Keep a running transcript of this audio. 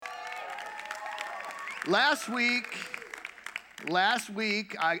Last week,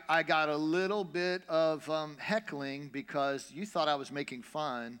 I got a little bit of heckling because you thought I was making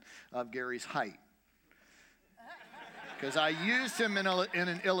fun of Gary's height. Because I used him in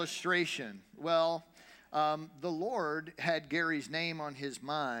an illustration. Well, the Lord had Gary's name on his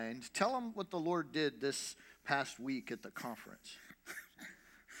mind. Tell him what the Lord did this past week at the conference.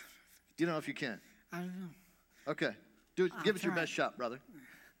 Do you know if you can? I don't know. Okay. Give it your best shot, brother.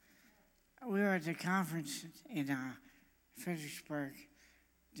 We were at the conference in Fredericksburg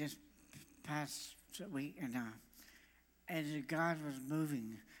this past week, and God was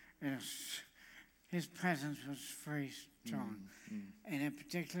moving. His presence was very strong. And in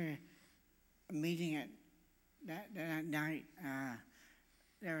particular, meeting at that night,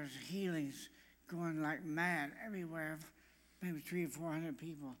 there was healings going like mad everywhere. Maybe 300 or 400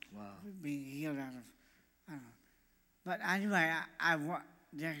 people being healed out of, I don't know. But anyway,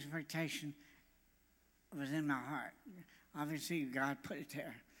 the expectation was in my heart. Obviously, God put it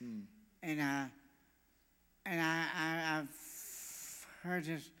there. And I've heard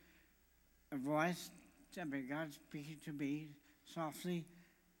this voice, God speaking to me softly,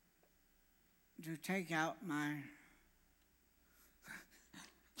 to take out my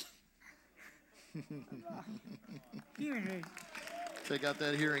hearing aid. Take out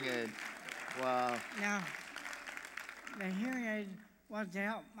that hearing aid. Wow. Now, the hearing aid was to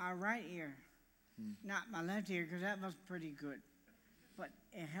help my right ear, not my left ear, because that was pretty good. But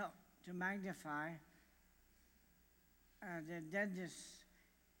it helped to magnify the deadness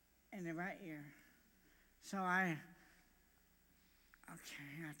in the right ear. So I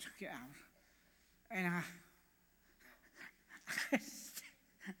took it out. And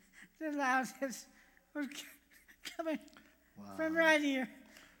the loudness was coming from right ear.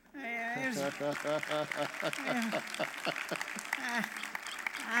 I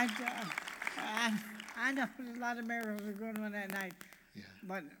know there's a lot of miracles are going on that night,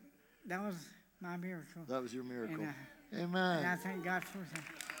 but that was my miracle. That was your miracle. Amen. And I thank God for that.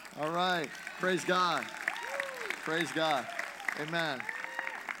 All right. Praise God. Praise God. Amen.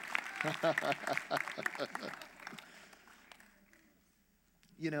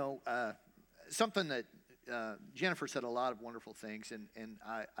 Something that Jennifer said a lot of wonderful things, and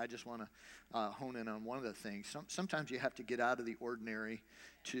I just want to hone in on one of the things. Sometimes you have to get out of the ordinary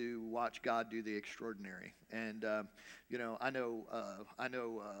to watch God do the extraordinary. And I know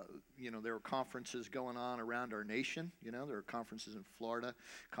there are conferences going on around our nation. There are conferences in Florida,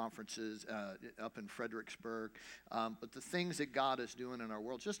 conferences up in Fredericksburg. But the things that God is doing in our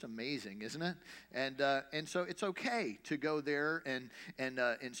world, just amazing, isn't it? And so it's okay to go there and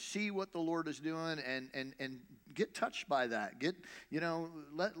see what the Lord is doing and get touched by that.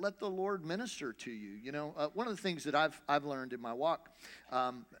 Let the Lord minister to you. One of the things that I've learned in my walk,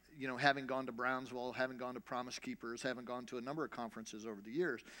 having gone to Brownsville, having gone to Promise Keepers, having gone to a number of conferences over the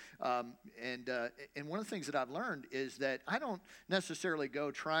years, and one of the things that I've learned is that I don't necessarily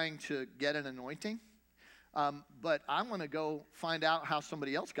go trying to get an anointing, but I'm going to go find out how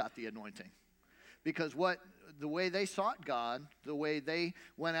somebody else got the anointing, because the way they sought God, the way they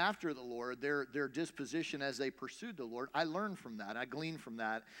went after the Lord, their disposition as they pursued the Lord, I learned from that. I glean from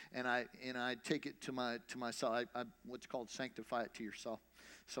that, and I take it to myself. I what's called sanctify it to yourself.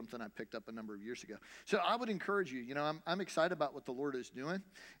 Something I picked up a number of years ago. So I would encourage you. I'm excited about what the Lord is doing,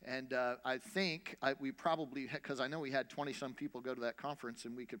 and I think we probably, because I know we had 20-some people go to that conference,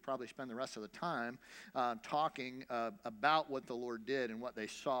 and we could probably spend the rest of the time talking about what the Lord did and what they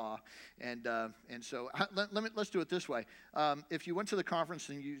saw, and so let's do it this way. If you went to the conference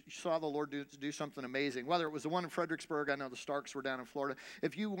and you saw the Lord do something amazing, whether it was the one in Fredericksburg, I know the Starks were down in Florida.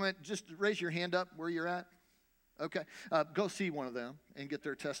 If you went, just raise your hand up where you're at. Okay, go see one of them and get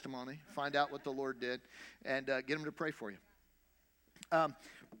their testimony. Find out what the Lord did, and get them to pray for you. The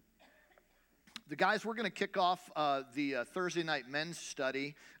guys, we're going to kick off the Thursday night men's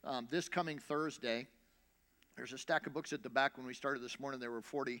study this coming Thursday. There's a stack of books at the back. When we started this morning, there were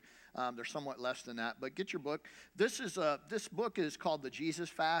 40. They're somewhat less than that, but get your book. This book is called The Jesus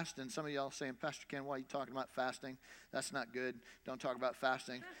Fast, and some of y'all saying, Pastor Ken, why are you talking about fasting? That's not good. Don't talk about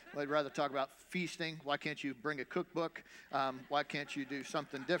fasting. I'd rather talk about feasting. Why can't you bring a cookbook? Why can't you do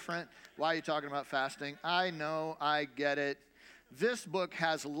something different? Why are you talking about fasting? I know, I get it. This book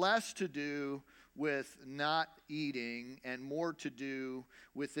has less to do with not eating and more to do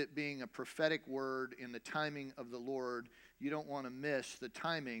with it being a prophetic word in the timing of the Lord. You don't want to miss the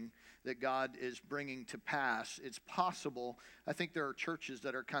timing that God is bringing to pass. It's possible. I think there are churches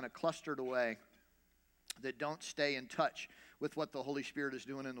that are kind of clustered away that don't stay in touch with what the Holy Spirit is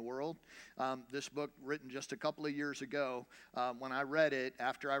doing in the world. This book, written just a couple of years ago, when I read it,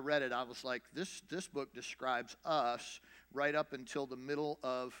 after I read it, I was like, this book describes us right up until the middle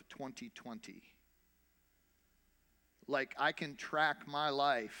of 2020. Like, I can track my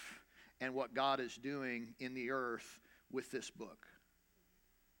life and what God is doing in the earth with this book.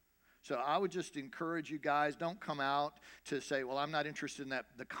 So I would just encourage you guys, don't come out to say, well, I'm not interested in that.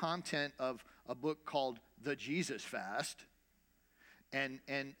 The content of a book called The Jesus Fast, and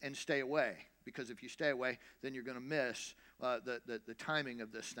stay away. Because if you stay away, then you're going to miss the timing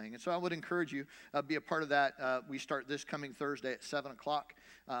of this thing. And so I would encourage you, be a part of that. We start this coming Thursday at 7 o'clock,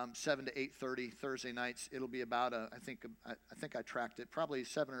 7 to 8:30 Thursday nights. It'll be about, I think I tracked it, probably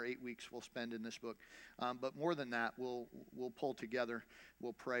 7 or 8 weeks we'll spend in this book. But more than that, we'll pull together,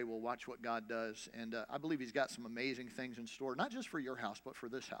 we'll pray, we'll watch what God does. And I believe he's got some amazing things in store, not just for your house, but for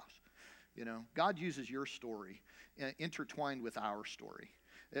this house. You know, God uses your story intertwined with our story.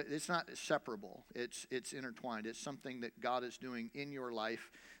 It's not separable. It's intertwined. It's something that God is doing in your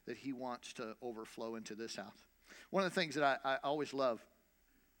life that he wants to overflow into this house. One of the things that I always love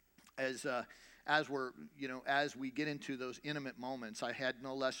as we get into those intimate moments, I had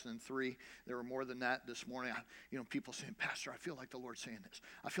no less than 3. There were more than that this morning. People saying, Pastor, I feel like the Lord's saying this.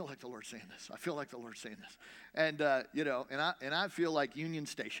 I feel like the Lord's saying this. I feel like the Lord's saying this. And, I feel like Union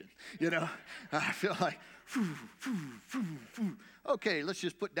Station, I feel like, okay, let's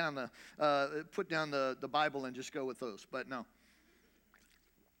just put down the Bible and just go with those. But no,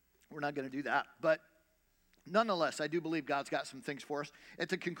 we're not going to do that. But nonetheless, I do believe God's got some things for us. At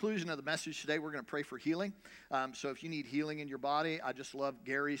the conclusion of the message today, we're going to pray for healing. So if you need healing in your body, I just love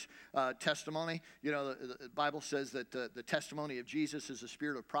Gary's testimony. The Bible says that the testimony of Jesus is a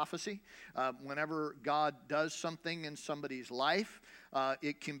spirit of prophecy. Whenever God does something in somebody's life,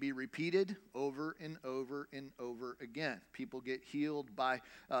 it can be repeated over and over and over again. People get healed by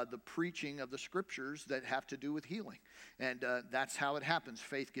the preaching of the scriptures that have to do with healing. And that's how it happens.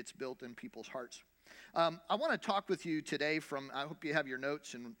 Faith gets built in people's hearts. I want to talk with you today I hope you have your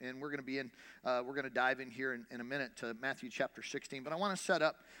notes, and we're going to dive in here in a minute to Matthew chapter 16. But I want to set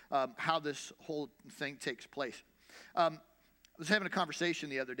up how this whole thing takes place. I was having a conversation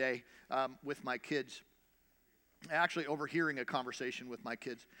the other day with my kids. Actually overhearing a conversation with my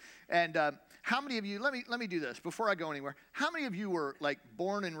kids. And how many of you, let me do this before I go anywhere. How many of you were like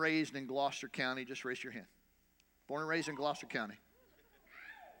born and raised in Gloucester County? Just raise your hand. Born and raised in Gloucester County.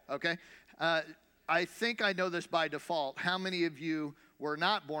 Okay. I think I know this by default. How many of you were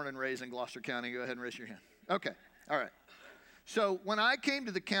not born and raised in Gloucester County? Go ahead and raise your hand. Okay. All right. So when I came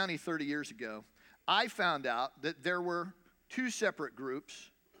to the county 30 years ago, I found out that there were 2 separate groups.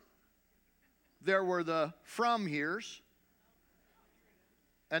 There were the from heres,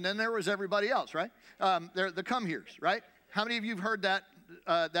 and then there was everybody else, right? The come heres, right? How many of you have heard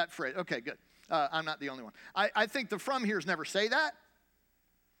that phrase? Okay, good. I'm not the only one. I think the from heres never say that.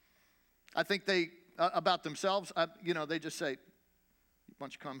 I think they, about themselves, they just say,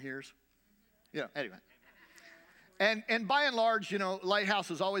 bunch of come heres. Yeah, anyway. And by and large, Lighthouse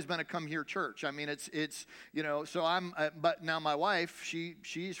has always been a come here church. I mean, it's so but now my wife,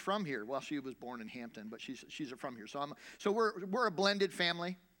 she's from here. Well, she was born in Hampton, but she's from here. So we're a blended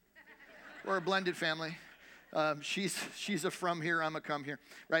family. We're a blended family. She's a from here, I'm a come here,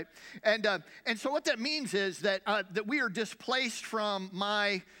 right? And so what that means is that we are displaced from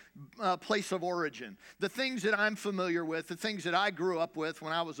my place of origin. The things that I'm familiar with, the things that I grew up with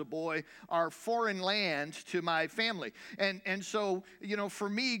when I was a boy are foreign land to my family. And so, for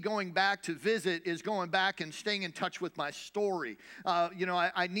me, going back to visit is going back and staying in touch with my story.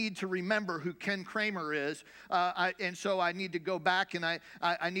 I need to remember who Ken Kramer is. And so I need to go back and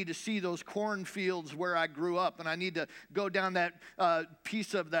I need to see those cornfields where I grew up. And I need to go down that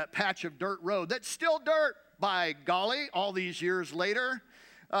piece of that patch of dirt road. That's still dirt, by golly, all these years later.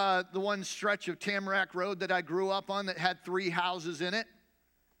 The one stretch of Tamarack Road that I grew up on that had 3 houses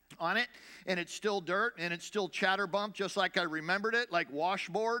on it, and it's still dirt, and it's still chatterbump, just like I remembered it, like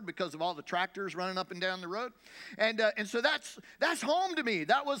washboard, because of all the tractors running up and down the road. And so that's home to me.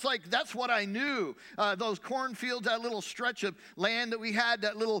 That's what I knew. Those cornfields, that little stretch of land that we had,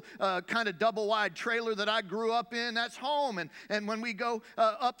 that little kind of double-wide trailer that I grew up in, that's home. And when we go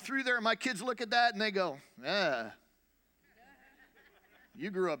up through there, my kids look at that, and they go, you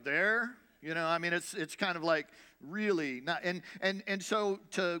grew up there? It's kind of like really not. And so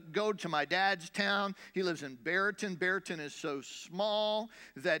to go to my dad's town, he lives in Barreton. Barreton is so small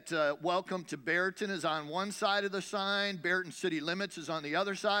that welcome to Barreton is on one side of the sign. Barreton city limits is on the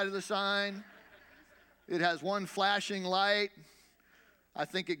other side of the sign. It has one flashing light. I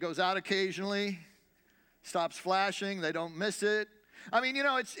think it goes out occasionally. Stops flashing. They don't miss it. I mean,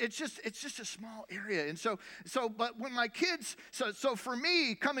 it's just a small area. And but when my kids, so for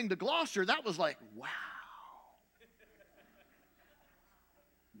me coming to Gloucester, that was like, wow.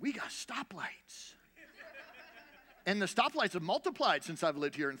 We got stoplights. And the stoplights have multiplied since I've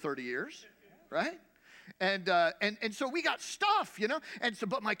lived here in 30 years, right? And so we got stuff, And so,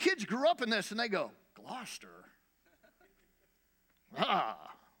 but my kids grew up in this, and they go, Gloucester? Why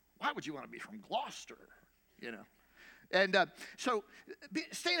would you want to be from Gloucester, And so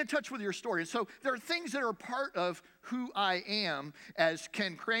staying in touch with your story. And so there are things that are part of who I am as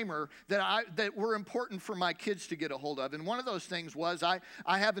Ken Kramer that were important for my kids to get a hold of. And one of those things was I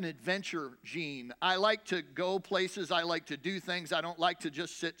have an adventure gene. I like to go places. I like to do things. I don't like to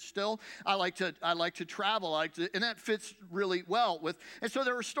just sit still. I like to travel. And that fits really well with. And so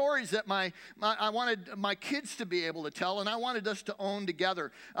there were stories that I wanted my kids to be able to tell, and I wanted us to own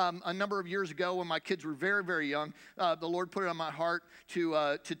together. A number of years ago, when my kids were very, very young, the Lord put it on my heart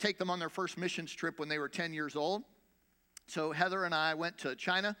to take them on their first missions trip when they were 10 years old. So Heather and I went to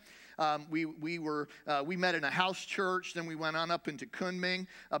China. We met in a house church. Then we went on up into Kunming,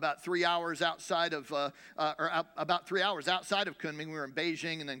 about 3 hours outside of Kunming. We were in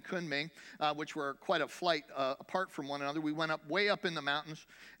Beijing and then Kunming, which were quite a flight apart from one another. We went way up in the mountains.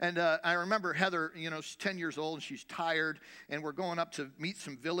 And I remember Heather, she's 10 years old and she's tired. And we're going up to meet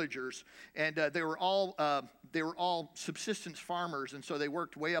some villagers. And they were all subsistence farmers. And so they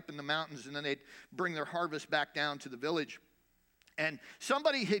worked way up in the mountains, and then they'd bring their harvest back down to the village. And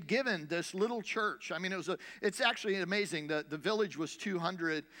somebody had given this little church. I mean, it's actually amazing. The village was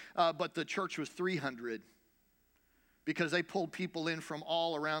 200, but the church was 300. Because they pulled people in from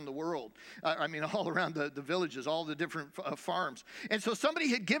all around the world. All around the villages, all the different farms. And so somebody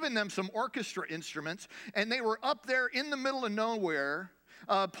had given them some orchestra instruments, and they were up there in the middle of nowhere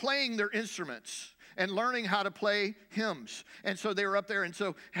playing their instruments and learning how to play hymns. And so they were up there, and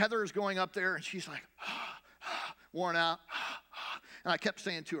so Heather is going up there, and she's like, worn out. And I kept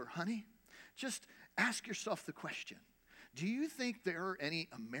saying to her, honey, just ask yourself the question. Do you think there are any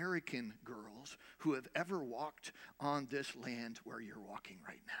American girls who have ever walked on this land where you're walking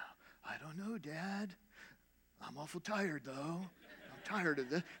right now? I don't know, Dad. I'm awful tired, though. I'm tired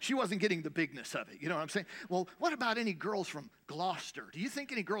of this. She wasn't getting the bigness of it. You know what I'm saying? Well, what about any girls from Gloucester? Do you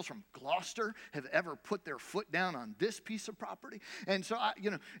think any girls from Gloucester have ever put their foot down on this piece of property? And so,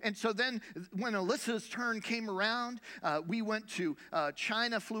 then when Alyssa's turn came around, we went to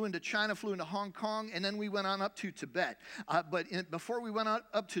China, flew into Hong Kong, and then we went on up to Tibet. Before we went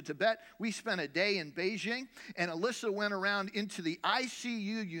up to Tibet, we spent a day in Beijing, and Alyssa went around into the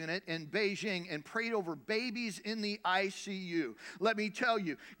ICU unit in Beijing and prayed over babies in the ICU. Let me tell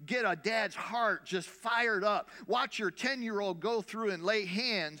you, get a dad's heart just fired up. Watch your 10-year-old go through and lay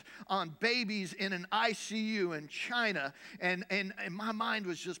hands on babies in an ICU in China, and my mind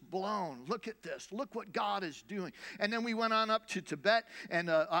was just blown. Look at this. Look what God is doing. And then we went on up to Tibet,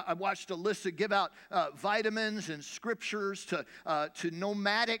 and I watched Alyssa give out vitamins and scriptures to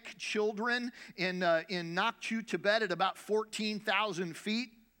nomadic children in Nakchu, Tibet, at about 14,000 feet.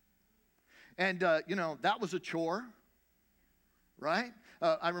 And, that was a chore, right?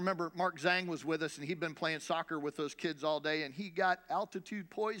 I remember Mark Zhang was with us, and he'd been playing soccer with those kids all day, and he got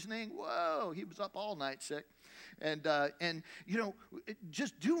altitude poisoning. Whoa, he was up all night sick. And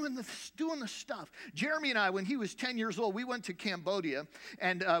just doing the stuff. Jeremy and I, when he was 10 years old, we went to Cambodia,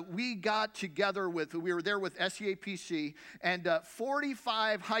 and we got together we were there with SEAPC, and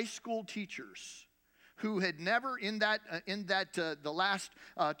 45 high school teachers who had never the last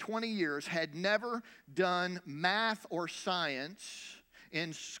 20 years had never done math or science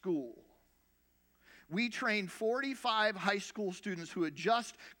in school. We trained 45 high school students who had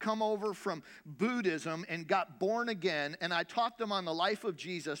just come over from Buddhism and got born again, and I taught them on the life of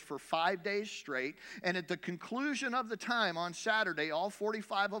Jesus for 5 days straight, and at the conclusion of the time on Saturday, all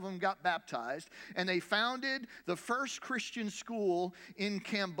 45 of them got baptized, and they founded the first Christian school in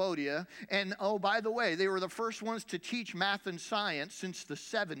Cambodia, and oh, by the way, they were the first ones to teach math and science since the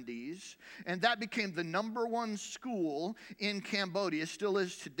 70s, and that became the #1 school in Cambodia, still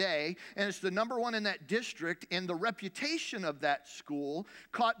is today, and it's the #1 in that district, and the reputation of that school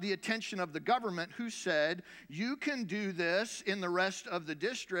caught the attention of the government, who said, you can do this in the rest of the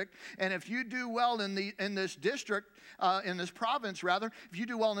district, and if you do well in this district, in this province rather, if you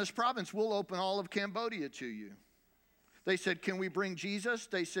do well in this province, we'll open all of Cambodia to you. They said, can we bring Jesus?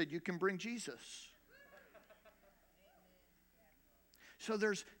 They said, you can bring Jesus. So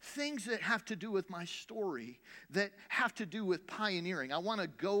there's things that have to do with my story that have to do with pioneering. I want to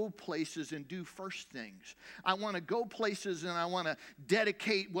go places and do first things. I want to go places and I want to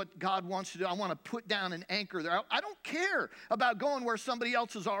dedicate what God wants to do. I want to put down an anchor there. I don't care about going where somebody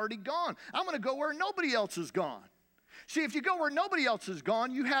else has already gone. I'm going to go where nobody else has gone. See, if you go where nobody else has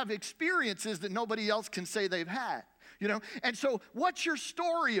gone, you have experiences that nobody else can say they've had. And so what's your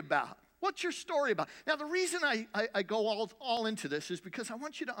story about? What's your story about? Now, the reason I go all into this is because I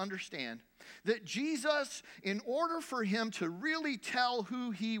want you to understand that Jesus, in order for him to really tell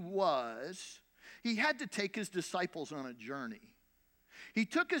who he was, he had to take his disciples on a journey. He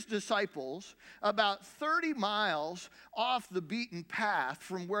took his disciples about 30 miles off the beaten path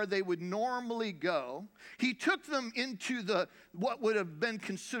from where they would normally go. He took them into what would have been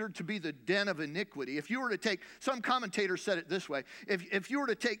considered to be the den of iniquity. If you were to take, some commentators said it this way, if you were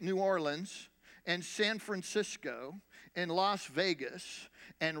to take New Orleans and San Francisco and Las Vegas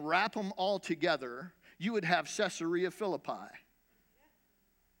and wrap them all together, you would have Caesarea Philippi.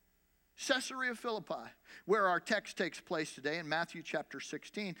 Caesarea Philippi, where our text takes place today in Matthew chapter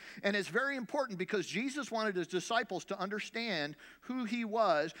 16. And it's very important because Jesus wanted his disciples to understand who he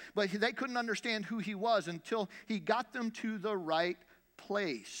was, but they couldn't understand who he was until he got them to the right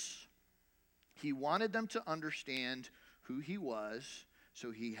place. He wanted them to understand who he was,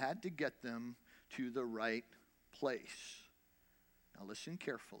 so he had to get them to the right place. Now listen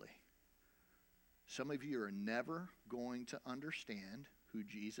carefully. Some of you are never going to understand who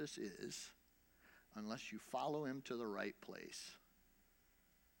Jesus is unless you follow him to the right place.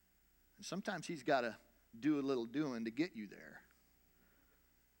 And sometimes he's got to do a little doing to get you there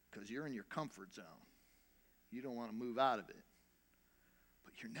because you're in your comfort zone. You don't want to move out of it.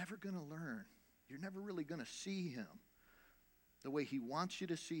 But you're never going to learn. You're never really going to see him the way he wants you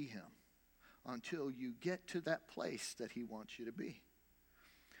to see him until you get to that place that he wants you to be.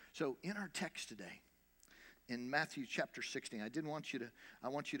 So in our text today, in Matthew chapter 16, I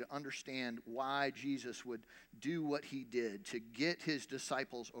want you to understand why Jesus would do what he did to get his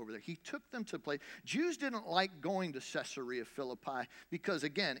disciples over there. He took them to a place. Jews didn't like going to Caesarea Philippi because,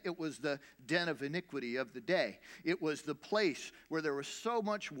 again, it was the den of iniquity of the day. It was the place where there was so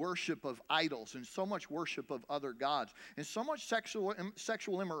much worship of idols and so much worship of other gods and so much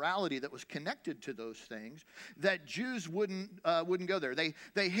sexual immorality that was connected to those things that Jews wouldn't go there.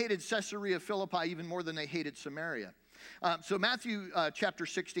 They hated Caesarea Philippi even more than they hated Samaria. So Matthew chapter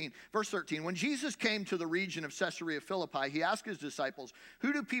 16, verse 13. When Jesus came to the region of Caesarea Philippi, he asked his disciples,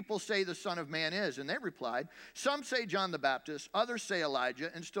 "Who do people say the Son of Man is?" And they replied, "Some say John the Baptist, others say Elijah,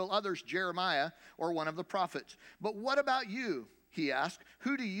 and still others Jeremiah or one of the prophets. But what about you?" he asked.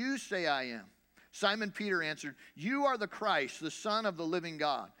 "Who do you say I am?" Simon Peter answered, "You are the Christ, the Son of the living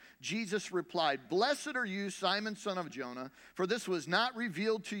God." Jesus replied, "Blessed are you, Simon, son of Jonah, for this was not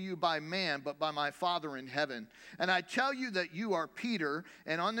revealed to you by man, but by my Father in heaven. And I tell you that you are Peter,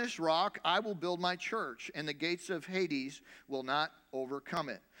 and on this rock I will build my church, and the gates of Hades will not overcome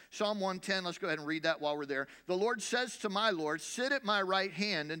it." Psalm 110, let's go ahead and read that while we're there. "The Lord says to my Lord, sit at my right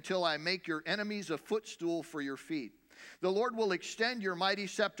hand until I make your enemies a footstool for your feet. The Lord will extend your mighty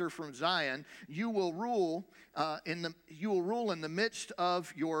scepter from Zion. You will rule in the midst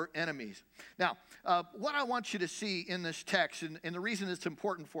of your enemies." Now, what I want you to see in this text, and the reason it's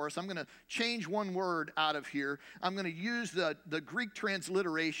important for us, I'm going to change one word out of here. I'm going to use the Greek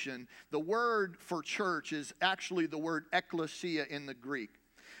transliteration. The word for church is actually the word ekklesia in the Greek.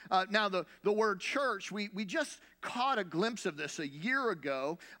 Now, the word church, we just caught a glimpse of this a year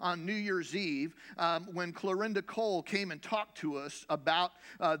ago on New Year's Eve when Clorinda Cole came and talked to us about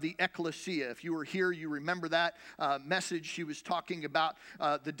the ecclesia. If you were here, you remember that message. She was talking about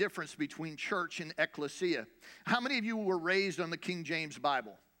the difference between church and ecclesia. How many of you were raised on the King James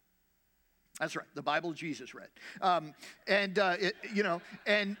Bible? That's right, the Bible Jesus read. The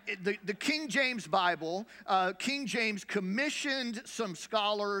King James Bible, King James commissioned some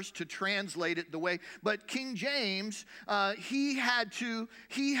scholars to translate it the way, but King James, he had to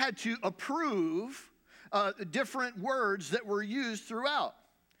approve different words that were used throughout.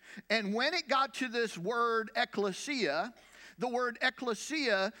 And when it got to this word ecclesia, the word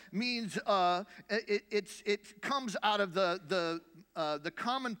ecclesia means it comes out of the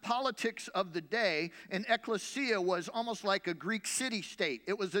common politics of the day, and ecclesia was almost like a Greek city-state.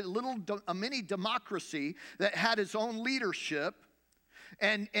 It was a mini democracy that had its own leadership,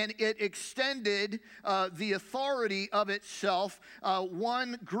 and it extended the authority of itself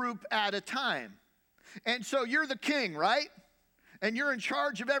one group at a time. And so you're the king, right? And you're in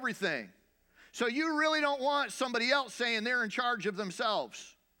charge of everything. So you really don't want somebody else saying they're in charge of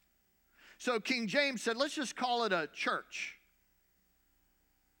themselves. So King James said, let's just call it a church.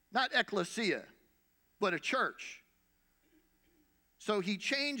 not ecclesia, but a church. So he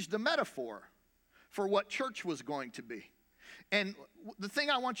changed the metaphor for what church was going to be. And the thing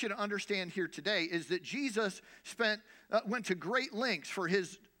I want you to understand here today is that Jesus went to great lengths for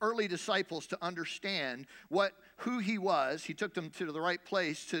his early disciples to understand who he was. He took them to the right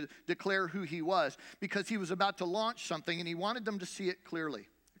place to declare who he was, because he was about to launch something and he wanted them to see it clearly.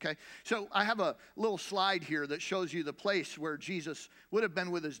 Okay, so I have a little slide here that shows you the place where Jesus would have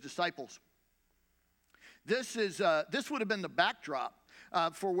been with his disciples. This would have been the backdrop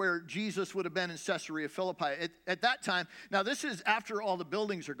for where Jesus would have been in Caesarea Philippi. At that time, now this is after all the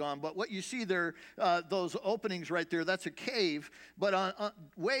buildings are gone, but what you see there, those openings right there, that's a cave. But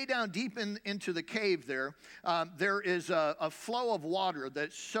way down deep into the cave there is a flow of water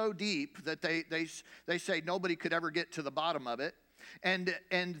that's so deep that they say nobody could ever get to the bottom of it. And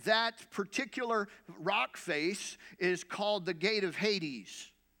that particular rock face is called the Gate of Hades.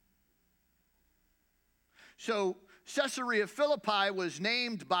 So Caesarea Philippi was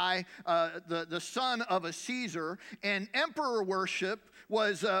named by the son of a Caesar, and emperor worship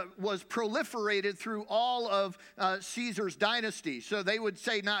was proliferated through all of Caesar's dynasty. So they would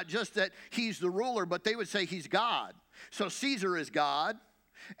say not just that he's the ruler, but they would say he's God. So Caesar is God.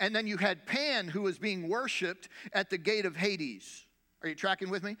 And then you had Pan, who was being worshipped at the Gate of Hades. Are you tracking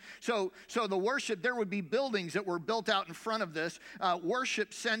with me? So the worship, there would be buildings that were built out in front of this,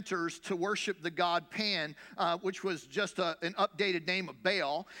 worship centers to worship the god Pan, which was just an updated name of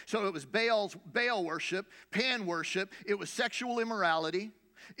Baal. So it was Baal worship, Pan worship. It was sexual immorality.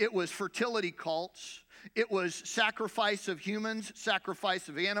 It was fertility cults. It was sacrifice of humans, sacrifice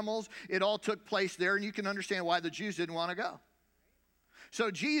of animals. It all took place there, and you can understand why the Jews didn't want to go. So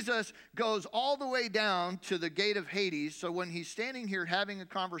Jesus goes all the way down to the Gate of Hades. So when he's standing here having a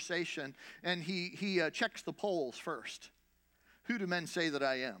conversation, and he checks the polls first. Who do men say that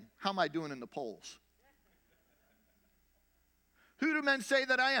I am? How am I doing in the polls? Who do men say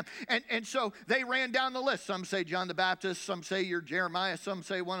that I am? And so they ran down the list. Some say John the Baptist. Some say you're Jeremiah. Some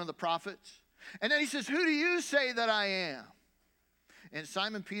say one of the prophets. And then he says, who do you say that I am? And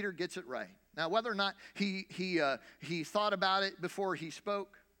Simon Peter gets it right. Now, whether or not he thought about it before he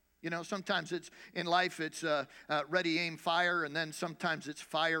spoke, sometimes it's in life it's ready, aim, fire, and then sometimes it's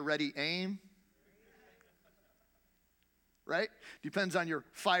fire, ready, aim. Right? Depends on your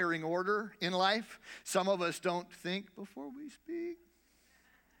firing order in life. Some of us don't think before we speak.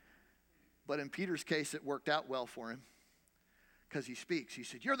 But in Peter's case, it worked out well for him. Because he speaks. He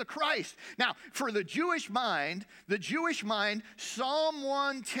said, you're the Christ. Now, for the Jewish mind, Psalm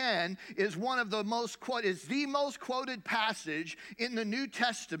 110 is the most quoted passage in the New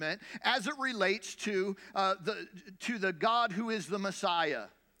Testament as it relates to the God who is the Messiah.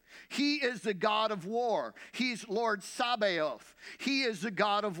 He is the God of war. He's Lord Sabaoth. He is the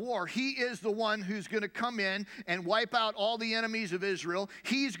God of war. He is the one who's going to come in and wipe out all the enemies of Israel.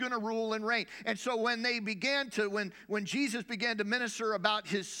 He's going to rule and reign. And so when Jesus began to minister about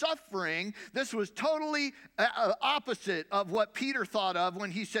his suffering, this was totally opposite of what Peter thought of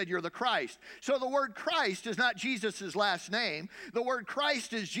when he said, you're the Christ. So the word Christ is not Jesus' last name. The word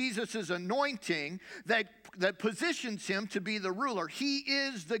Christ is Jesus' anointing that positions him to be the ruler. He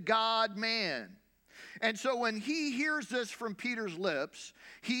is the God-man. And so when he hears this from Peter's lips,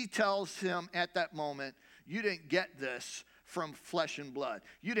 he tells him at that moment, you didn't get this from flesh and blood.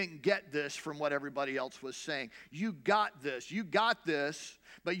 You didn't get this from what everybody else was saying. You got this,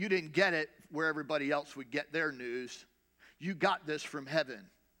 but you didn't get it where everybody else would get their news. You got this from heaven.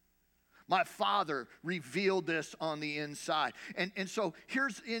 My Father revealed this on the inside. And so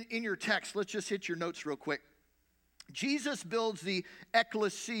here's in your text, let's just hit your notes real quick. Jesus builds the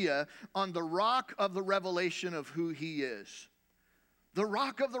ecclesia on the rock of the revelation of who he is. The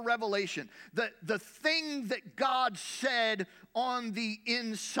rock of the revelation, the thing that God said on the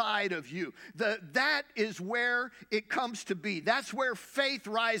inside of you. That is where it comes to be. That's where faith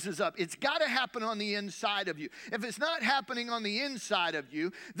rises up. It's got to happen on the inside of you. If it's not happening on the inside of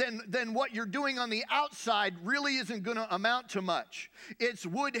you, then what you're doing on the outside really isn't going to amount to much. It's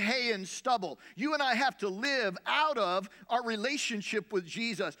wood, hay, and stubble. You and I have to live out of our relationship with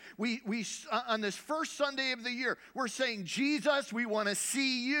Jesus. We on this first Sunday of the year, we're saying, Jesus, we want to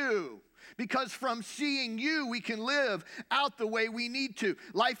see you. Because from seeing you, we can live out the way we need to.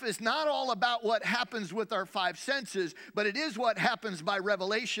 Life is not all about what happens with our five senses, but it is what happens by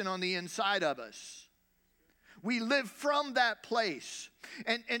revelation on the inside of us. We live from that place.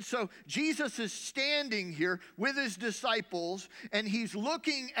 And so Jesus is standing here with his disciples, and he's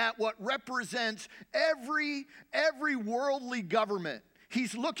looking at what represents every worldly government.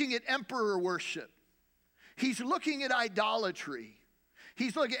 He's looking at emperor worship. He's looking at idolatry.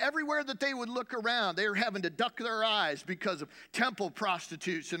 He's looking everywhere that they would look around. They're having to duck their eyes because of temple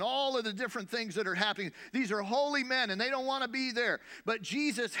prostitutes and all of the different things that are happening. These are holy men, and they don't want to be there. But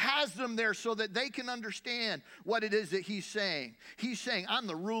Jesus has them there so that they can understand what it is that he's saying. He's saying, I'm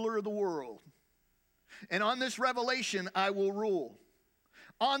the ruler of the world. And on this revelation, I will rule.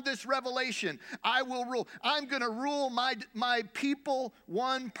 On this revelation, I will rule. I'm going to rule my people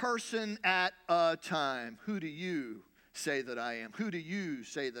one person at a time. Who do you say that I am? Who do you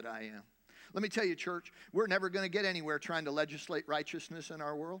say that I am? Let me tell you, church, we're never going to get anywhere trying to legislate righteousness in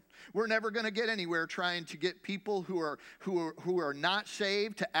our world. We're never going to get anywhere trying to get people who are not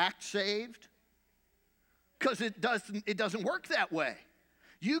saved to act saved, because it doesn't work that way.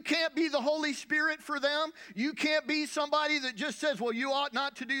 You can't be the Holy Spirit for them. You can't be somebody that just says, well, you ought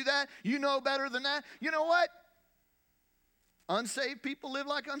not to do that. You know better than that. You know what? Unsaved people live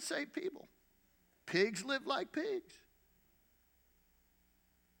like unsaved people. Pigs live like pigs.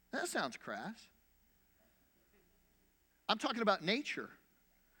 That sounds crass. I'm talking about nature.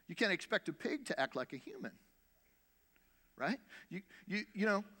 You can't expect a pig to act like a human, right? You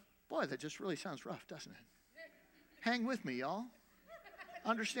know, boy, that just really sounds rough, doesn't it? Hang with me, y'all.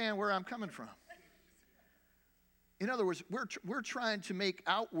 Understand where I'm coming from. In other words, we're trying to make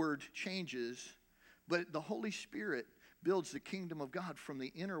outward changes, but the Holy Spirit builds the kingdom of God from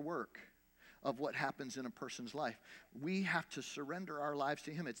the inner work of what happens in a person's life. We have to surrender our lives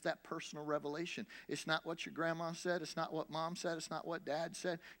to him. It's that personal revelation. It's not what your grandma said. It's not what mom said. It's not what dad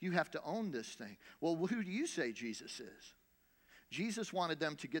said. You have to own this thing. Well, who do you say Jesus is? Jesus wanted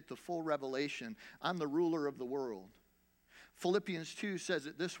them to get the full revelation. I'm the ruler of the world. Philippians 2 says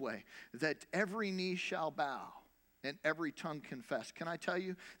it this way, that every knee shall bow and every tongue confess. Can I tell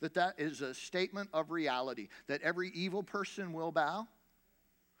you that is a statement of reality, that every evil person will bow?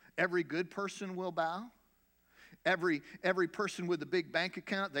 Every good person will bow. Every person with a big bank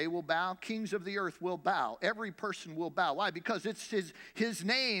account, they will bow. Kings of the earth will bow. Every person will bow. Why? Because it's his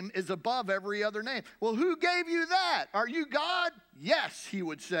name is above every other name. Well, who gave you that? Are you God? Yes, he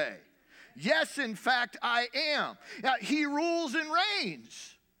would say. Yes, in fact, I am. Now, he rules and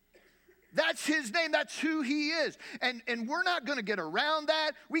reigns. That's his name. That's who he is. And we're not going to get around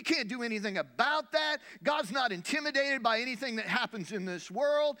that. We can't do anything about that. God's not intimidated by anything that happens in this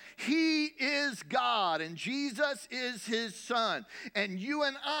world. He is God, and Jesus is his son. And you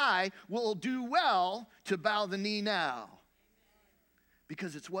and I will do well to bow the knee now,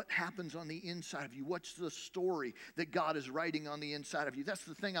 because it's what happens on the inside of you. What's the story that God is writing on the inside of you? That's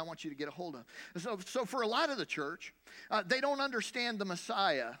the thing I want you to get a hold of. So for a lot of the church, they don't understand the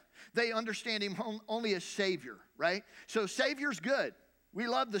Messiah. They understand him only as Savior, right? So Savior's good. We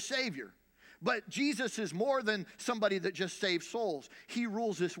love the Savior. But Jesus is more than somebody that just saves souls. He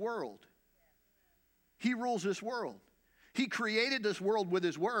rules this world. He rules this world. He created this world with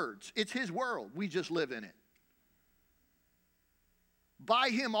his words. It's his world. We just live in it. By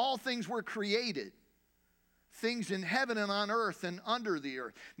him all things were created, things in heaven and on earth and under the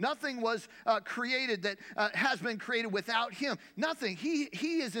earth. Nothing was created that has been created without him. Nothing. He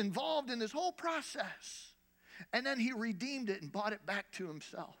is involved in this whole process. And then he redeemed it and brought it back to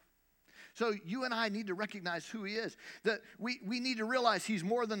himself. So you and I need to recognize who he is. That we need to realize he's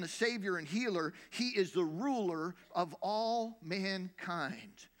more than the Savior and healer. He is the ruler of all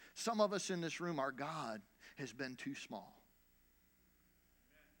mankind. Some of us in this room, our God has been too small.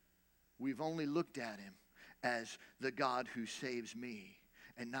 We've only looked at him as the God who saves me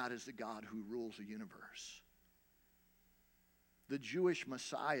and not as the God who rules the universe. The Jewish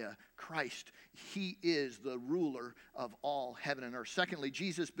Messiah, Christ, he is the ruler of all heaven and earth. Secondly,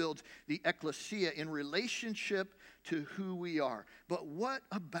 Jesus builds the ecclesia in relationship to who we are. But what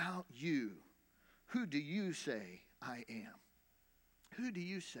about you? Who do you say I am? Who do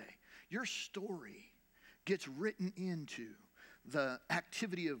you say? Your story gets written into the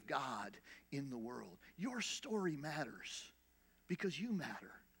activity of God in the world. Your story matters because you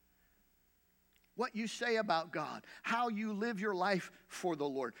matter. What you say about God, how you live your life for the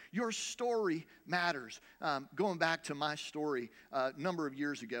Lord, your story matters. Going back to my story, a number of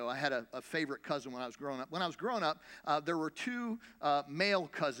years ago, I had a favorite cousin when I was growing up. When I was growing up, there were two male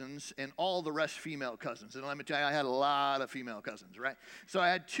cousins and all the rest female cousins. And let me tell you, I had a lot of female cousins, right? So I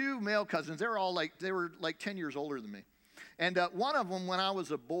had two male cousins. They were like 10 years older than me. And one of them, when I was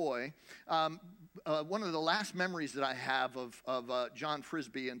a boy, one of the last memories that I have of John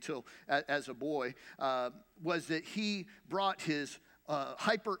Frisbee as a boy was that he brought his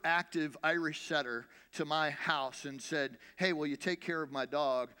hyperactive Irish setter to my house and said, "Hey, will you take care of my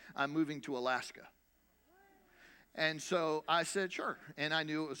dog? I'm moving to Alaska." And so I said, sure. And I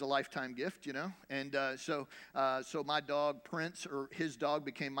knew it was a lifetime gift, you know. And so my dog, Prince, or his dog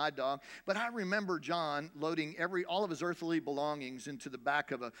became my dog. But I remember John loading all of his earthly belongings into the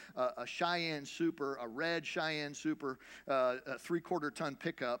back of a Cheyenne Super, a red Cheyenne Super, a 3/4 ton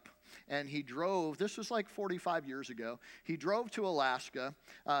pickup. And he drove, this was like 45 years ago, he drove to Alaska,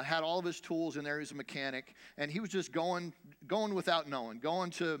 had all of his tools in there, he was a mechanic, and he was just going without knowing,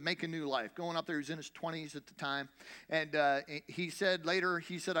 going to make a new life, going up there. He was in his 20s at the time. And he said later,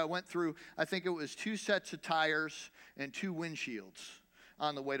 I went through, I think it was 2 sets of tires and 2 windshields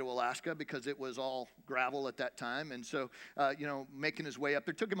on the way to Alaska, because it was all gravel at that time. And so, making his way up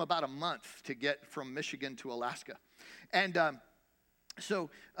there, it took him about a month to get from Michigan to Alaska. And So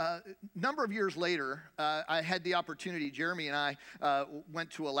a number of years later, I had the opportunity, Jeremy and I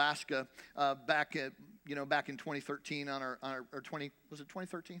went to Alaska back in 2013 on our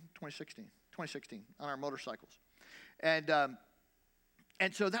 2013? 2016 on our motorcycles. And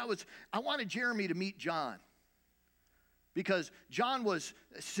so I wanted Jeremy to meet John, because John was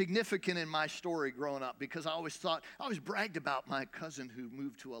significant in my story growing up, because I always bragged about my cousin who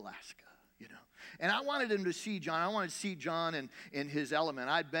moved to Alaska. And I wanted him to see John. I wanted to see John in his element.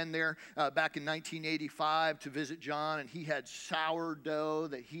 I'd been there back in 1985 to visit John, and he had sourdough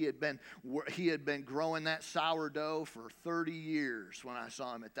that he had been growing that sourdough for 30 years when I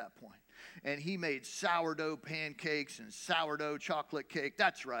saw him at that point. And he made sourdough pancakes and sourdough chocolate cake.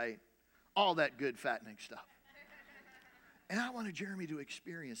 That's right, all that good fattening stuff. And I wanted Jeremy to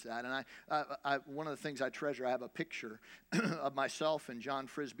experience that. And I one of the things I treasure, I have a picture of myself and John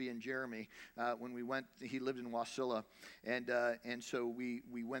Frisbee and Jeremy when we went. He lived in Wasilla, and so we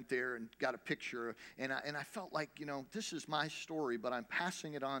went there and got a picture. And I felt like, this is my story, but I'm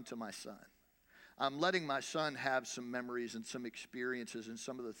passing it on to my son. I'm letting my son have some memories and some experiences and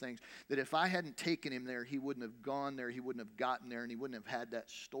some of the things that if I hadn't taken him there, he wouldn't have gone there, he wouldn't have gotten there, and he wouldn't have had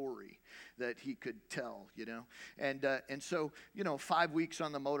that story that he could tell, And so, 5 weeks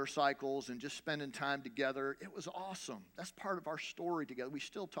on the motorcycles and just spending time together, it was awesome. That's part of our story together. We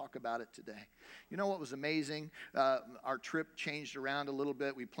still talk about it today. You know what was amazing? Our trip changed around a little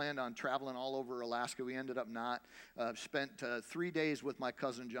bit. We planned on traveling all over Alaska. We ended up not. Spent 3 days with my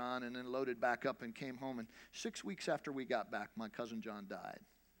cousin John, and then loaded back up and came home. And 6 weeks after we got back, my cousin John died.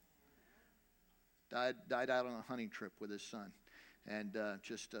 Died out on a hunting trip with his son, and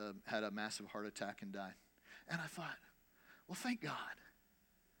just had a massive heart attack and died. And I thought, well, thank God.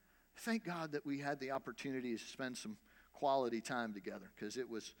 Thank God that we had the opportunity to spend some quality time together, because it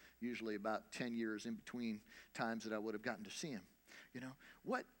was usually about 10 years in between times that I would have gotten to see him.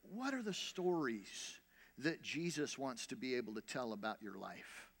 What are the stories that Jesus wants to be able to tell about your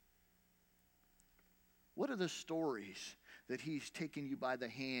life? What are the stories that he's taking you by the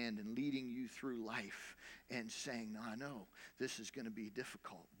hand and leading you through life and saying, no, I know this is going to be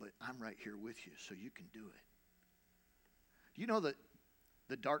difficult, but I'm right here with you so you can do it? Do you know that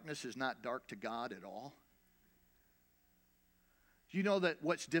the darkness is not dark to God at all? Do you know that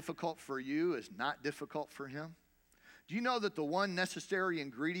what's difficult for you is not difficult for him? Do you know that the one necessary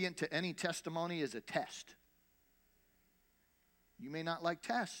ingredient to any testimony is a test? You may not like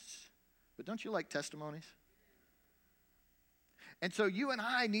tests, but don't you like testimonies? And so you and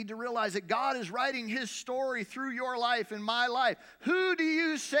I need to realize that God is writing his story through your life and my life. Who do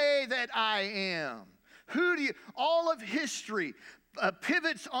you say that I am? All of history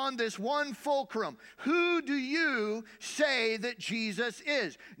pivots on this one fulcrum. Who do you say that Jesus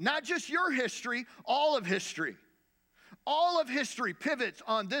is? Not just your history, all of history. All of history pivots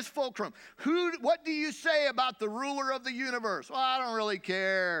on this fulcrum. What do you say about the ruler of the universe? Well, I don't really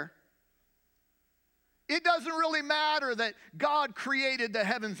care. It doesn't really matter that God created the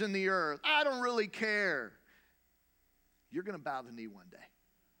heavens and the earth. I don't really care. You're going to bow the knee one day.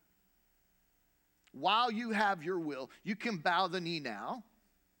 While you have your will, you can bow the knee now,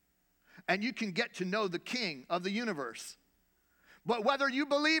 and you can get to know the King of the universe. But whether you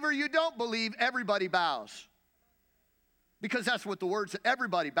believe or you don't believe, everybody bows. Because that's what the word says.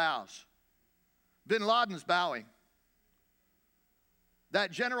 Everybody bows. Bin Laden's bowing.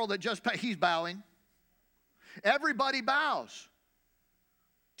 That general that he's bowing. Everybody bows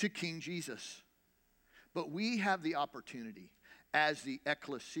to King Jesus. But we have the opportunity as the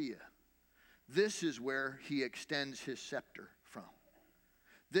ecclesia. This is where he extends his scepter from.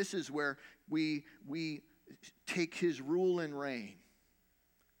 This is where we take his rule and reign,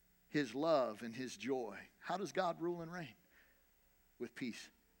 his love and his joy. How does God rule and reign? With peace.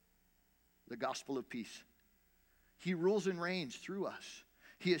 The gospel of peace. He rules and reigns through us.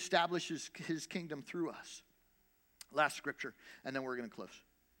 He establishes his kingdom through us. Last scripture, and then we're going to close.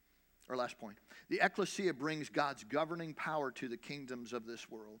 or last point. The ecclesia brings God's governing power to the kingdoms of this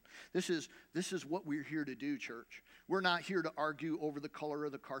world. This is what we're here to do, church. We're not here to argue over the color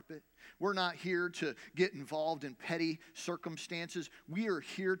of the carpet. We're not here to get involved in petty circumstances. We are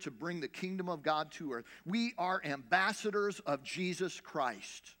here to bring the kingdom of God to earth. We are ambassadors of Jesus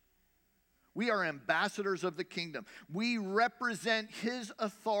Christ. We are ambassadors of the kingdom. We represent his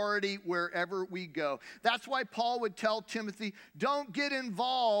authority wherever we go. That's why Paul would tell Timothy, don't get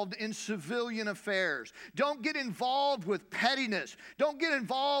involved in civilian affairs. Don't get involved with pettiness. Don't get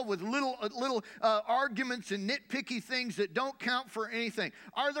involved with little arguments and nitpicky things that don't count for anything.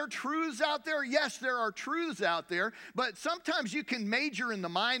 Are there truths out there? Yes, there are truths out there, but sometimes you can major in the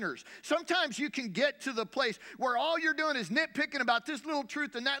minors. Sometimes you can get to the place where all you're doing is nitpicking about this little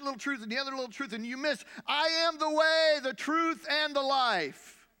truth and that little truth and the other little truth, and you miss, I am the way, the truth, and the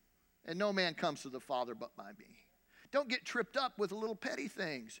life. And no man comes to the Father but by me. Don't get tripped up with little petty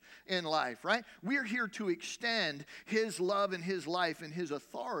things in life, right? We're here to extend his love and his life and his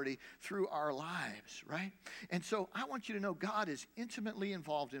authority through our lives, right? And so I want you to know God is intimately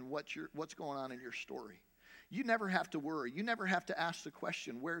involved in what's going on in your story. You never have to worry. You never have to ask the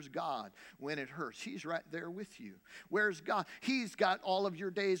question, where's God when it hurts? He's right there with you. Where's God? He's got all of your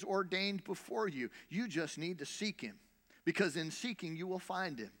days ordained before you. You just need to seek him, because in seeking you will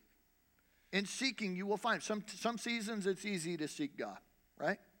find him. In seeking you will find him. Some seasons it's easy to seek God,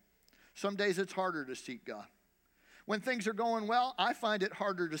 right? Some days it's harder to seek God. When things are going well, I find it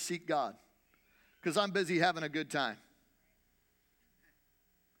harder to seek God because I'm busy having a good time.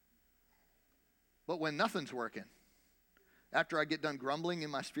 But when nothing's working, after I get done grumbling in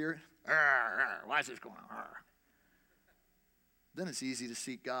my spirit, why is this going on? Then it's easy to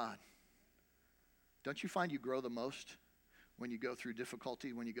seek God. Don't you find you grow the most when you go through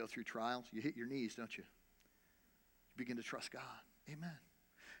difficulty, when you go through trials? You hit your knees, don't you? You begin to trust God. Amen.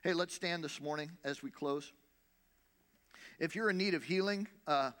 Hey, let's stand this morning as we close. If you're in need of healing,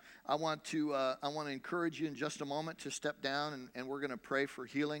 I want to encourage you in just a moment to step down, and we're going to pray for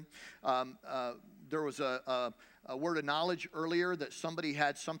healing. There was a word of knowledge earlier that somebody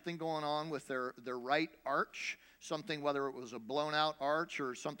had something going on with their right arch, something, whether it was a blown out arch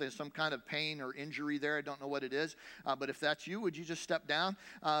or something, some kind of pain or injury there. I don't know what it is. But if that's you, would you just step down?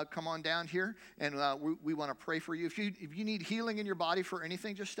 Come on down here, and we want to pray for you. If you need healing in your body for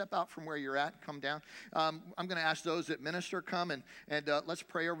anything, just step out from where you're at. Come down. I'm going to ask those that minister come, and let's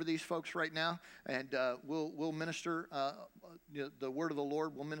pray over these folks right now, and we'll minister the word of the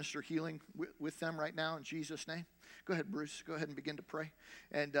Lord. We'll minister healing with them right now in Jesus' name. Go ahead, Bruce. Go ahead and begin to pray.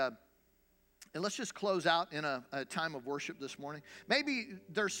 And let's just close out in a time of worship this morning. Maybe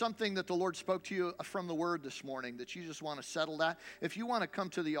there's something that the Lord spoke to you from the Word this morning that you just want to settle that. If you want to come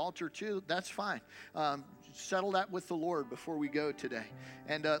to the altar too, that's fine. Settle that with the Lord before we go today.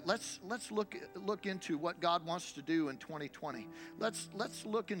 And let's look into what God wants to do in 2020. Let's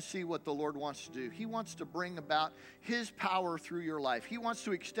look and see what the Lord wants to do. He wants to bring about his power through your life. He wants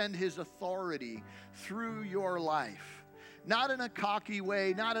to extend his authority through your life. Not in a cocky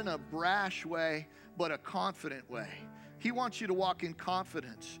way, not in a brash way, but a confident way. He wants you to walk in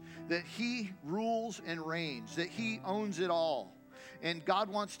confidence that he rules and reigns, that he owns it all. And God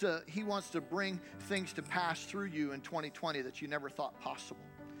wants to bring things to pass through you in 2020 that you never thought possible.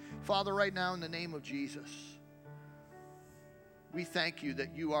 Father, right now in the name of Jesus, we thank you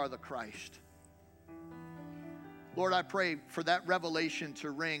that you are the Christ. Lord, I pray for that revelation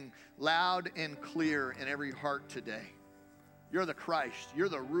to ring loud and clear in every heart today. You're the Christ. You're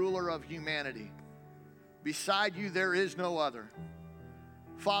the ruler of humanity. Beside you, there is no other.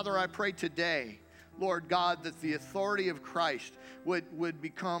 Father, I pray today, Lord God, that the authority of Christ would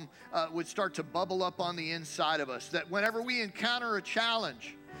start to bubble up on the inside of us. That whenever we encounter a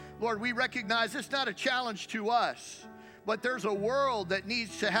challenge, Lord, we recognize it's not a challenge to us, but there's a world that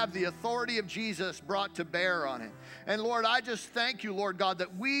needs to have the authority of Jesus brought to bear on it. And Lord, I just thank you, Lord God,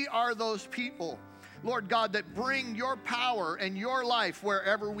 that we are those people, Lord God, that bring your power and your life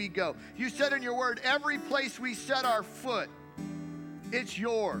wherever we go. You said in your word, every place we set our foot, it's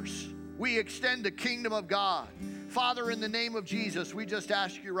yours. We extend the kingdom of God. Father, in the name of Jesus, we just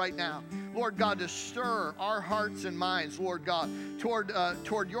ask you right now, Lord God, to stir our hearts and minds, Lord God,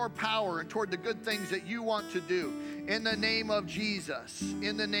 toward your power and toward the good things that you want to do. In the name of Jesus.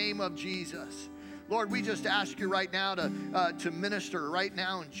 In the name of Jesus. Lord, we just ask you right now to minister right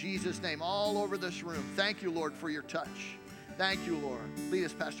now in Jesus' name all over this room. Thank you, Lord, for your touch. Thank you, Lord. Lead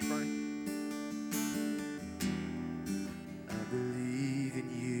us, Pastor Bernie. I believe in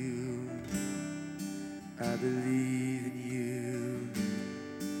you. I believe in you.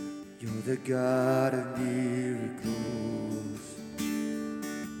 You're the God of miracles.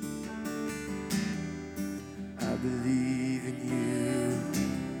 believe in you.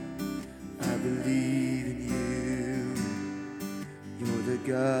 I believe in you. You're the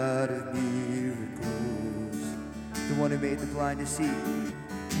God of miracles, the one who made the blind to see, the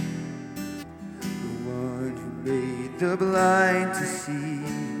one who made the blind to see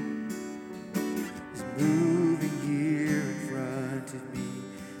is moving here in front of me,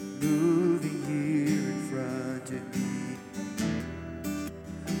 moving here in front of me.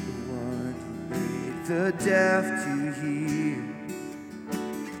 The one who made the deaf to hear,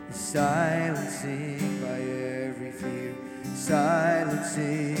 silencing by every fear,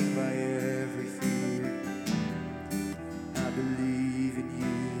 silencing by every fear. I believe in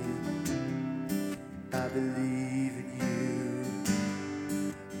you. I believe in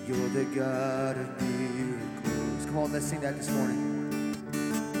you. You're the God of miracles. Come on, let's sing that this morning.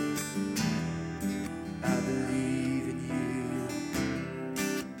 I believe in you.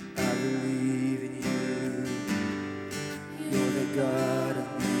 I believe in you. You're the God of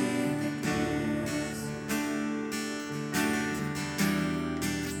miracles.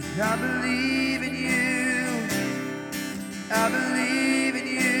 I believe in you. I believe in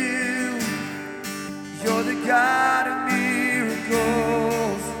you. You're the God of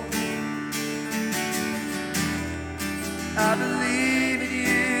miracles. I believe in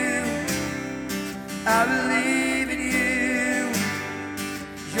you. I believe in you.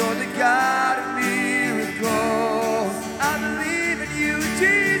 You're the God of miracles. I believe in you,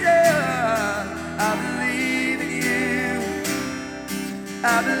 Jesus. I believe in you.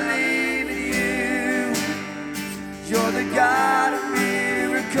 I believe in you. You're the God of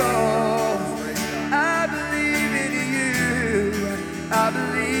miracles. I believe in you. I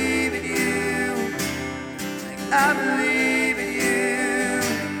believe in you. I believe in you.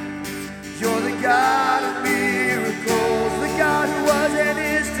 You're the God of miracles, the God who was and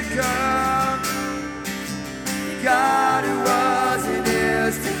is to come, the God who was and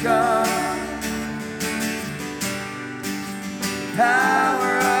is to come.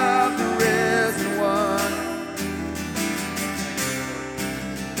 Power of the risen one,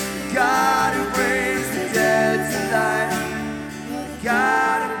 God who brings the dead to life,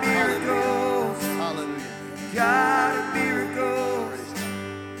 God of miracles, Hallelujah. God of miracles.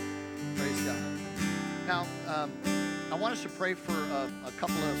 Praise God. Now, I want us to pray for a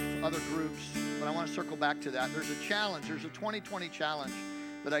couple of other groups, but I want to circle back to that. There's a challenge. There's a 2020 challenge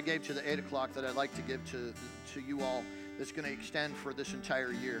that I gave to the 8 o'clock that I'd like to give to you all that's going to extend for this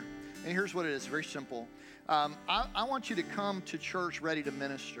entire year. And here's what it is, very simple. I want you to come to church ready to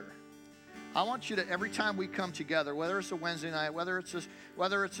minister. I want you to, every time we come together, whether it's a Wednesday night, whether it's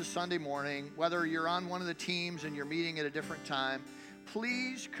a Sunday morning, whether you're on one of the teams and you're meeting at a different time,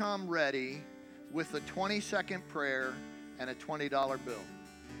 please come ready with a 20-second prayer and a $20 bill.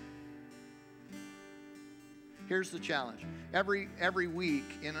 Here's the challenge. Every week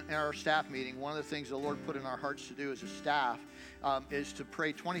in our staff meeting, one of the things the Lord put in our hearts to do as a staff is to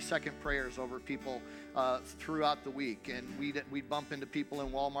pray 20-second prayers over people throughout the week. And we'd bump into people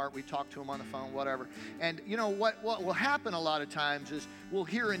in Walmart. We'd talk to them on the phone, whatever. And you know what will happen a lot of times is we'll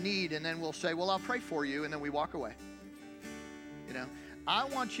hear a need and then we'll say, well, I'll pray for you. And then we walk away. You know, I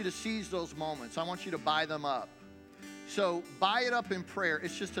want you to seize those moments. I want you to buy them up. So buy it up in prayer.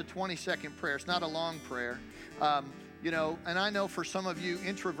 It's just a 20-second prayer. It's not a long prayer. You know, and I know for some of you,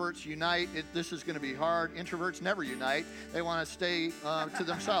 introverts unite. This is going to be hard. Introverts never unite. They want to stay to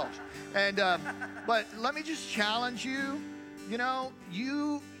themselves. And but let me just challenge you. You know,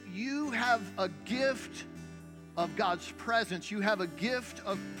 you have a gift of God's presence. You have a gift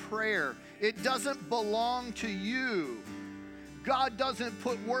of prayer. It doesn't belong to you. God doesn't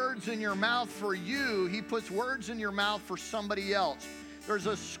put words in your mouth for you. He puts words in your mouth for somebody else. There's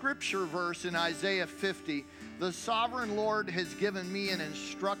a scripture verse in Isaiah 50. The sovereign Lord has given me an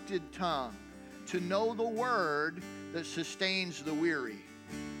instructed tongue to know the word that sustains the weary.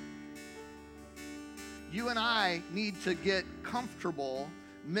 You and I need to get comfortable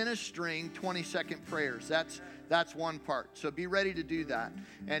ministering 20-second prayers. That's one part. So be ready to do that.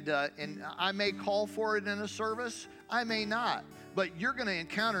 And I may call for it in a service. I may not. But you're going to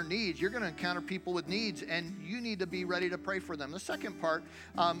encounter needs. You're going to encounter people with needs, and you need to be ready to pray for them. The second part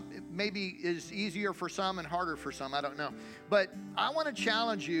maybe is easier for some and harder for some. I don't know. But I want to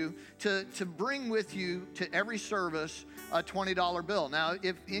challenge you to bring with you to every service a $20 bill. Now,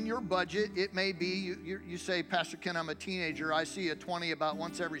 if in your budget, it may be, you say, Pastor Ken, I'm a teenager. I see a 20 about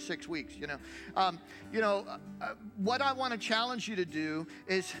once every 6 weeks, what I want to challenge you to do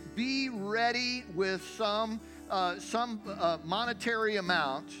is be ready with some monetary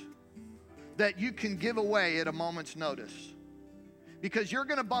amount that you can give away at a moment's notice. because you're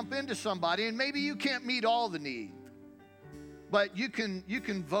going to bump into somebody, and maybe you can't meet all the need, but you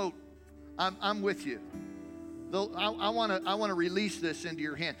can vote. I'm with you. I want to release this into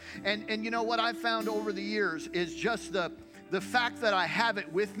your hand. And you know what I've found over the years is just the fact that I have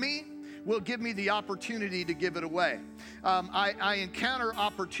it with me will give me the opportunity to give it away. I encounter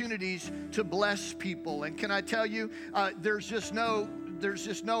opportunities to bless people, and can I tell you, there's just no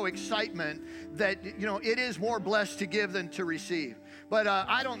excitement that, you know, it is more blessed to give than to receive. But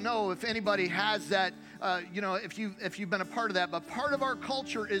I don't know if anybody has that, you know, if you've been a part of that. But part of our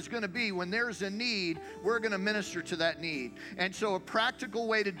culture is going to be when there's a need, we're going to minister to that need. And so a practical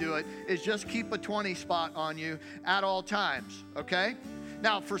way to do it is just keep a 20 spot on you at all times, okay?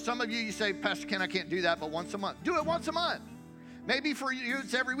 Now, for some of you, you say, Pastor Ken, I can't do that, but once a month. Do it once a month. Maybe for you,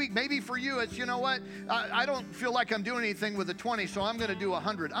 it's every week. Maybe for you, it's, you know what, I don't feel like I'm doing anything with a 20, so I'm going to do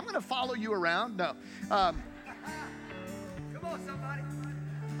 100. I'm going to follow you around. No. Come on, somebody.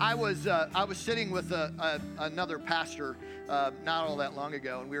 I was sitting with another pastor not all that long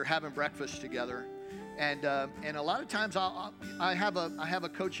ago, and we were having breakfast together. And a lot of times I have a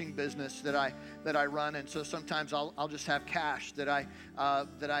coaching business that I run, and so sometimes I'll just have cash that I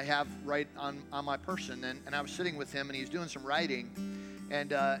have right on my person. And I was sitting with him, and he's doing some writing,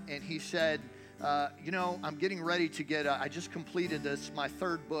 and he said, you know, I'm getting ready to get I just completed my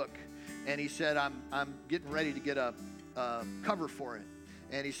third book, and he said I'm getting ready to get a cover for it,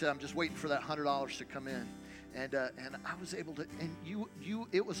 and he said I'm just waiting for that $100 to come in, and I was able to, and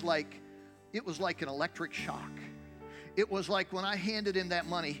it was like an electric shock. It was like when I handed him that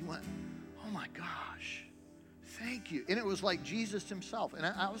money, he went, oh my gosh, thank you. And it was like Jesus himself. And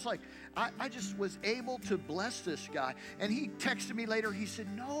I was like, I just was able to bless this guy. And he texted me later, he said,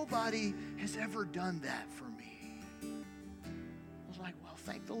 nobody has ever done that for me. I was like, well,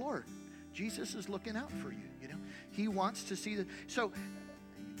 thank the Lord. Jesus is looking out for you, you know. He wants to see that. So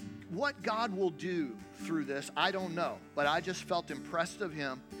what God will do through this, I don't know. But I just felt impressed of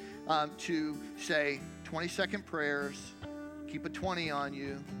him. To say 20-second prayers, keep a 20 on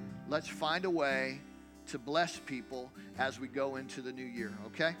you. Let's find a way to bless people as we go into the new year,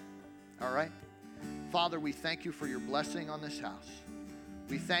 okay? All right? Father, we thank you for your blessing on this house.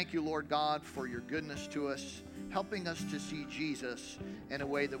 We thank you, Lord God, for your goodness to us, helping us to see Jesus in a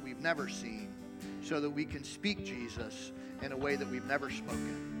way that we've never seen, so that we can speak Jesus in a way that we've never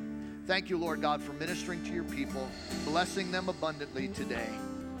spoken. Thank you, Lord God, for ministering to your people, blessing them abundantly today.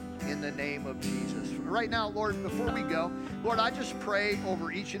 In the name of Jesus. Right now, Lord, before we go, Lord, I just pray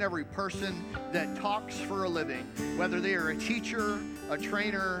over each and every person that talks for a living, whether they are a teacher, a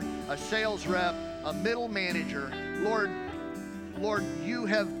trainer, a sales rep, a middle manager. Lord, you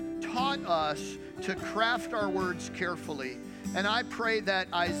have taught us to craft our words carefully. And I pray that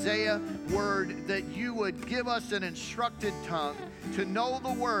Isaiah word, that you would give us an instructed tongue to know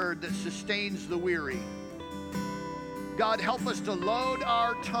the word that sustains the weary. God, help us to load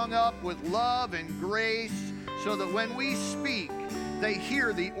our tongue up with love and grace so that when we speak, they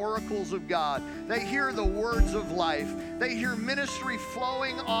hear the oracles of God. They hear the words of life. They hear ministry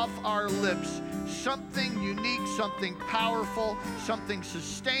flowing off our lips. Something unique, something powerful, something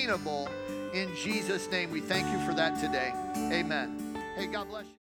sustainable. In Jesus' name, we thank you for that today. Amen. Hey, God bless you.